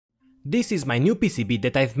This is my new PCB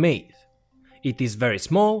that I've made. It is very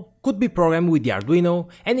small, could be programmed with the Arduino,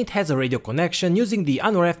 and it has a radio connection using the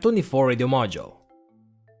NRF24 radio module.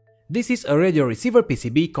 This is a radio receiver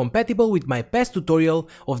PCB compatible with my past tutorial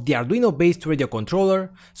of the Arduino based radio controller,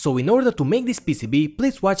 so in order to make this PCB,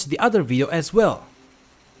 please watch the other video as well.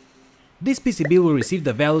 This PCB will receive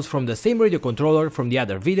the values from the same radio controller from the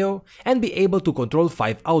other video and be able to control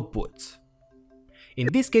 5 outputs. In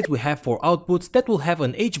this case we have 4 outputs that will have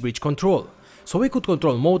an H-bridge control, so we could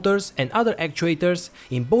control motors and other actuators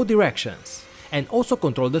in both directions, and also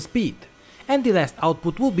control the speed, and the last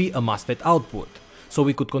output will be a MOSFET output, so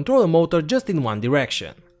we could control a motor just in one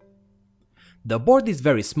direction. The board is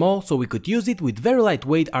very small, so we could use it with very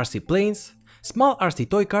lightweight RC planes, small RC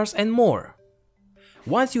toy cars and more.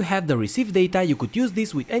 Once you have the received data, you could use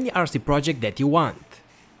this with any RC project that you want.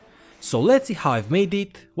 So let's see how I've made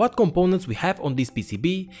it, what components we have on this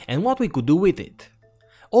PCB and what we could do with it.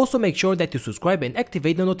 Also make sure that you subscribe and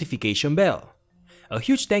activate the notification bell. A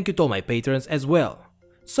huge thank you to all my patrons as well.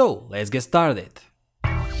 So let's get started.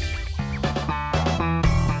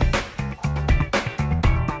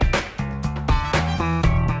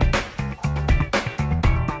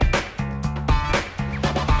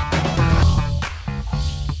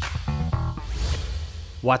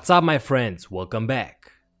 What's up my friends, welcome back.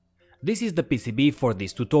 This is the PCB for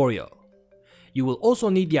this tutorial. You will also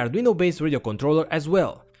need the Arduino based radio controller as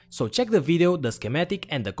well, so check the video, the schematic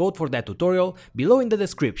and the code for that tutorial below in the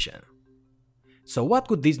description. So what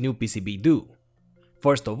could this new PCB do?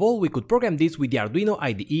 First of all, we could program this with the Arduino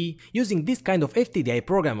IDE using this kind of FTDI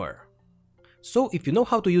programmer. So if you know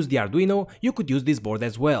how to use the Arduino, you could use this board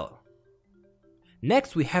as well.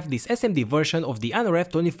 Next we have this SMD version of the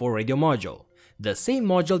NRF24 radio module, the same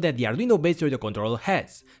module that the Arduino based radio controller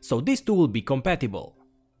has, so these two will be compatible.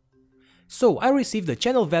 So I received the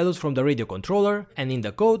channel values from the radio controller, and in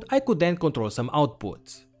the code I could then control some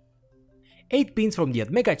outputs. 8 pins from the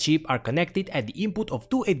Mega chip are connected at the input of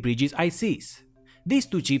 2 8-bridges ICs, these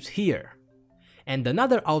 2 chips here. And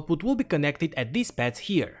another output will be connected at these pads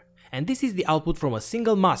here, and this is the output from a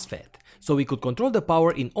single MOSFET, so we could control the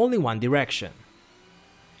power in only one direction.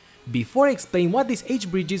 Before I explain what these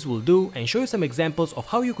H-bridges will do and show you some examples of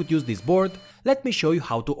how you could use this board, let me show you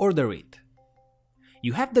how to order it.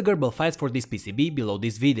 You have the Gerber files for this PCB below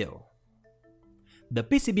this video. The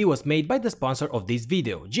PCB was made by the sponsor of this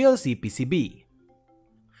video, GLC PCB.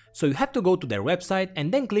 So you have to go to their website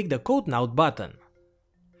and then click the Code Now button.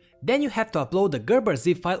 Then you have to upload the Gerber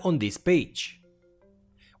zip file on this page.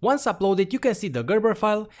 Once uploaded, you can see the Gerber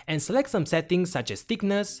file and select some settings such as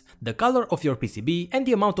thickness, the color of your PCB and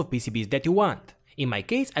the amount of PCBs that you want. In my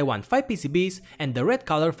case, I want 5 PCBs and the red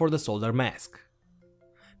color for the solder mask.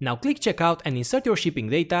 Now click checkout and insert your shipping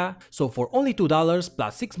data, so for only $2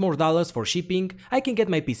 plus $6 more for shipping, I can get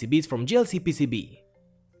my PCBs from GLC PCB.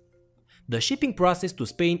 The shipping process to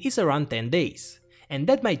Spain is around 10 days, and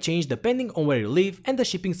that might change depending on where you live and the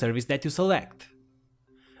shipping service that you select.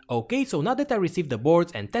 Okay, so now that I received the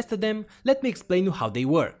boards and tested them, let me explain you how they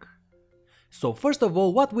work. So first of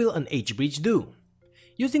all, what will an H-bridge do?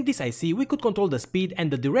 Using this IC, we could control the speed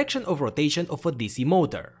and the direction of rotation of a DC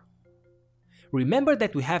motor. Remember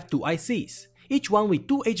that we have 2 ICs, each one with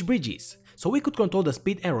 2 H-bridges, so we could control the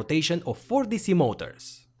speed and rotation of 4 DC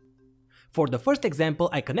motors. For the first example,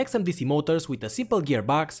 I connect some DC motors with a simple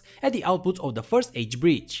gearbox at the outputs of the first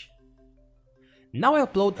H-bridge. Now I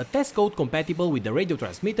upload a test code compatible with the radio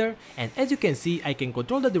transmitter, and as you can see, I can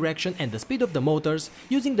control the direction and the speed of the motors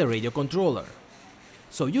using the radio controller.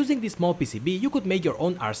 So using this small PCB, you could make your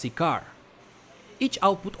own RC car. Each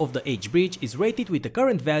output of the H-bridge is rated with a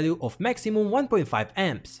current value of maximum 1.5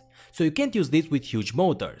 amps, so you can't use this with huge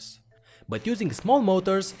motors. But using small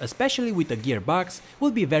motors, especially with a gearbox,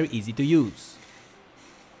 will be very easy to use.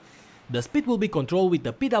 The speed will be controlled with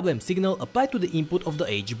the PWM signal applied to the input of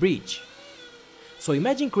the H-bridge. So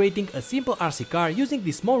imagine creating a simple RC car using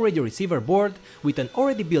this small radio receiver board with an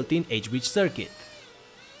already built-in H-bridge circuit.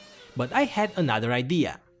 But I had another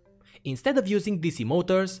idea. Instead of using DC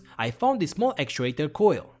motors, I found this small actuator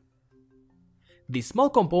coil. This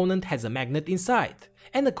small component has a magnet inside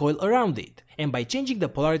and a coil around it, and by changing the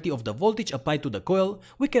polarity of the voltage applied to the coil,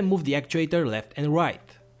 we can move the actuator left and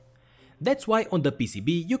right. That's why on the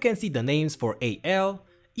PCB you can see the names for AL,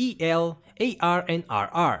 EL, AR and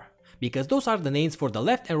RR, because those are the names for the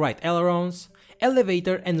left and right ailerons,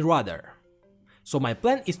 elevator and rudder. So my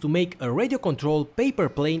plan is to make a radio control paper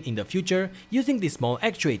plane in the future using these small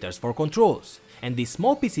actuators for controls, and this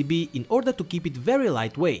small PCB in order to keep it very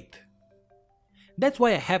lightweight. That's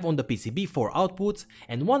why I have on the PCB 4 outputs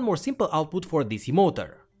and one more simple output for a DC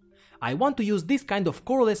motor. I want to use this kind of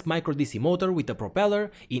coreless micro DC motor with a propeller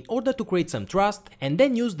in order to create some thrust and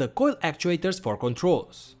then use the coil actuators for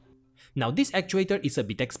controls. Now this actuator is a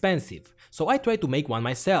bit expensive, so I tried to make one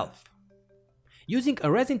myself. Using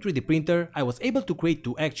a resin 3D printer, I was able to create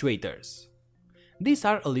two actuators. These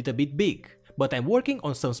are a little bit big, but I'm working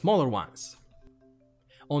on some smaller ones.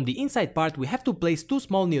 On the inside part we have to place two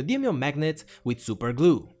small neodymium magnets with super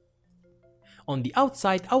glue. On the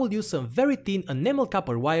outside I will use some very thin enamel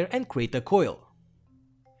copper wire and create a coil.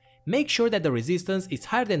 Make sure that the resistance is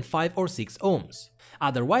higher than 5 or 6 ohms,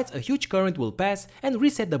 otherwise a huge current will pass and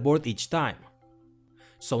reset the board each time.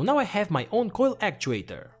 So now I have my own coil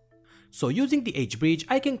actuator. So using the H-bridge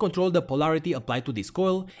I can control the polarity applied to this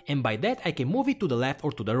coil, and by that I can move it to the left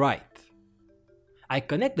or to the right. I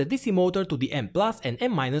connect the DC motor to the M+ and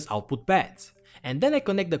M- output pads, and then I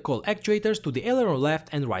connect the coil actuators to the aileron left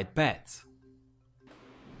and right pads.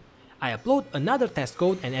 I upload another test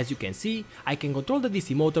code, and as you can see, I can control the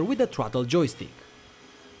DC motor with the throttle joystick.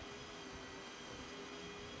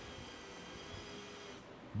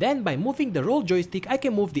 Then by moving the roll joystick I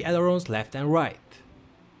can move the ailerons left and right.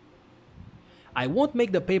 I won't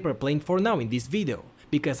make the paper plane for now in this video,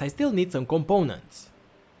 because I still need some components.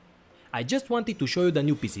 I just wanted to show you the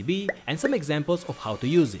new PCB and some examples of how to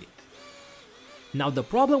use it. Now the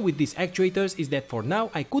problem with these actuators is that for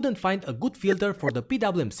now I couldn't find a good filter for the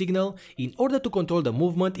PWM signal in order to control the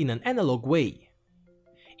movement in an analog way.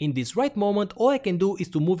 In this right moment all I can do is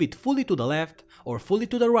to move it fully to the left or fully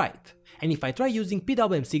to the right, and if I try using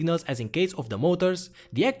PWM signals as in case of the motors,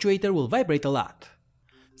 the actuator will vibrate a lot.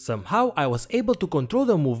 Somehow I was able to control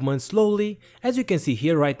the movement slowly, as you can see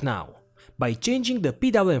here right now, by changing the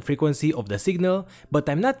PWM frequency of the signal, but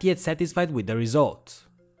I'm not yet satisfied with the results.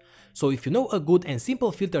 So if you know a good and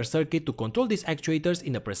simple filter circuit to control these actuators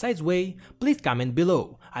in a precise way, please comment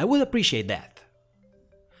below, I would appreciate that.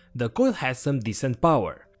 The coil has some decent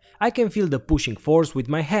power. I can feel the pushing force with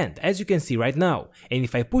my hand, as you can see right now, and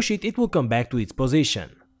if I push it, it will come back to its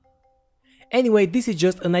position. Anyway, this is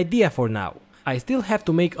just an idea for now. I still have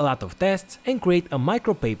to make a lot of tests and create a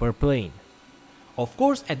micro paper plane. Of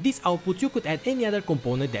course, at these outputs you could add any other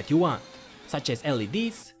component that you want, such as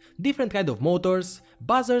LEDs, different kind of motors,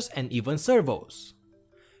 buzzers and even servos.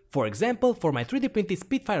 For example, for my 3D printed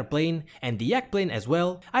Spitfire plane and the Yak plane as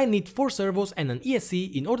well, I need 4 servos and an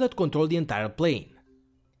ESC in order to control the entire plane.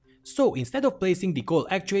 So instead of placing the coil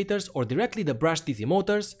actuators or directly the brushed DC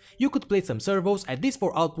motors, you could place some servos at these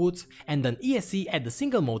 4 outputs and an ESC at the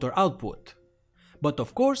single motor output. But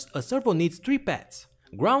of course, a servo needs 3 pads: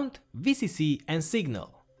 ground, VCC and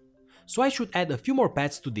signal. So I should add a few more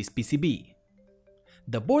pads to this PCB.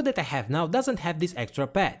 The board that I have now doesn't have these extra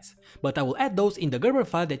pads, but I will add those in the Gerber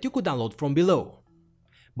file that you could download from below.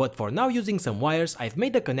 But for now, using some wires, I've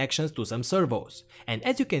made the connections to some servos, and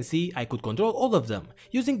as you can see, I could control all of them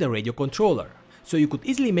using the radio controller, so you could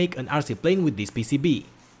easily make an RC plane with this PCB.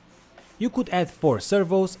 You could add 4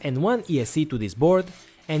 servos and 1 ESC to this board,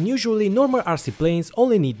 and usually normal RC planes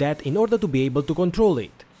only need that in order to be able to control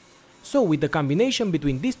it. So with the combination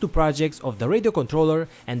between these two projects of the radio controller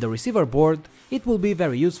and the receiver board, it will be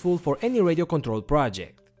very useful for any radio control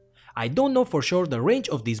project. I don't know for sure the range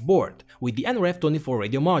of this board with the NRF24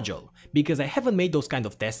 radio module, because I haven't made those kind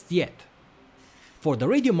of tests yet. For the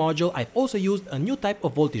radio module, I've also used a new type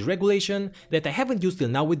of voltage regulation that I haven't used till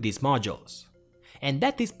now with these modules, and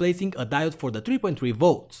that is placing a diode for the 3.3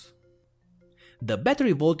 volts. The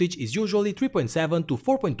battery voltage is usually 3.7 to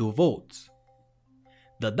 4.2 volts.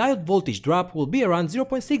 The diode voltage drop will be around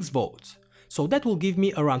 0.6 volts, so that will give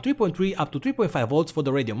me around 3.3 up to 3.5 volts for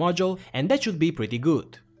the radio module, and that should be pretty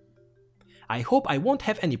good. I hope I won't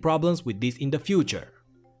have any problems with this in the future.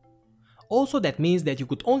 Also, that means that you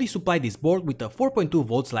could only supply this board with a 4.2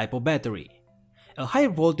 volts LiPo battery. A higher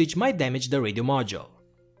voltage might damage the radio module.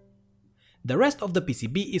 The rest of the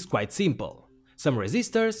PCB is quite simple. Some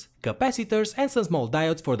resistors, capacitors and some small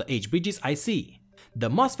diodes for the H-bridges IC, the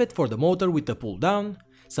MOSFET for the motor with the pull down,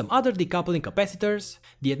 some other decoupling capacitors,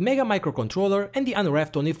 the Mega microcontroller and the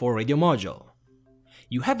NRF24 radio module.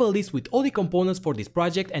 You have a list with all the components for this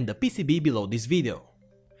project and the PCB below this video.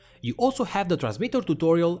 You also have the transmitter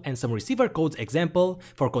tutorial and some receiver codes example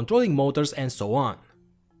for controlling motors and so on.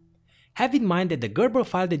 Have in mind that the Gerber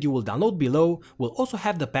file that you will download below will also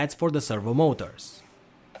have the pads for the servo motors.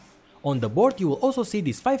 On the board you will also see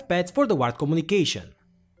these 5 pads for the wired communication.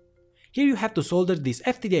 Here you have to solder this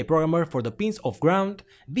FTDI programmer for the pins of ground,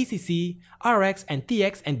 VCC, RX and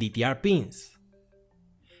TX and DTR pins.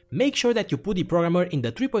 Make sure that you put the programmer in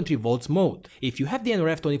the 3.3 volts mode if you have the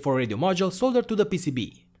NRF24 radio module soldered to the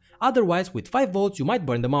PCB, otherwise with 5 volts you might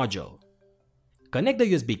burn the module. Connect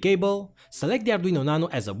the USB cable, select the Arduino Nano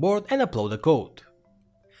as a board and upload the code.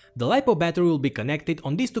 The LiPo battery will be connected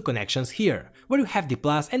on these two connections here, where you have the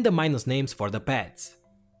plus and the minus names for the pads.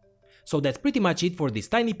 So that's pretty much it for this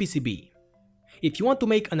tiny PCB. If you want to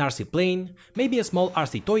make an RC plane, maybe a small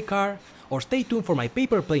RC toy car, or stay tuned for my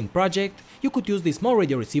paper plane project, you could use this small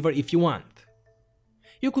radio receiver if you want.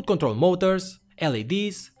 You could control motors,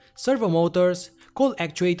 LEDs, servo motors, coil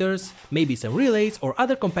actuators, maybe some relays or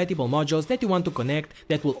other compatible modules that you want to connect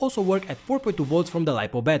that will also work at 4.2 volts from the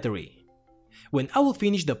LiPo battery. When I will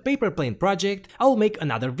finish the paper plane project, I will make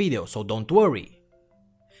another video, so don't worry.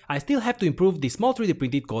 I still have to improve the small 3D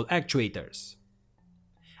printed coil actuators.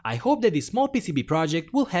 I hope that this small PCB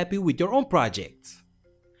project will help you with your own projects.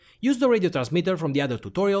 Use the radio transmitter from the other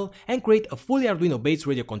tutorial and create a fully Arduino based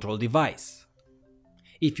radio control device.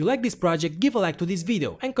 If you like this project, give a like to this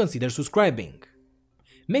video and consider subscribing.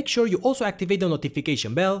 Make sure you also activate the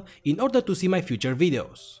notification bell in order to see my future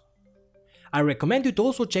videos. I recommend you to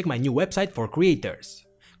also check my new website for creators.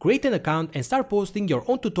 Create an account and start posting your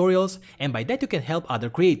own tutorials, and by that you can help other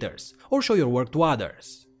creators or show your work to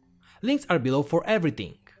others. Links are below for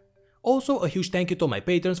everything. Also, a huge thank you to my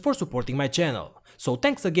patrons for supporting my channel. So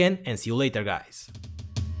thanks again and see you later, guys.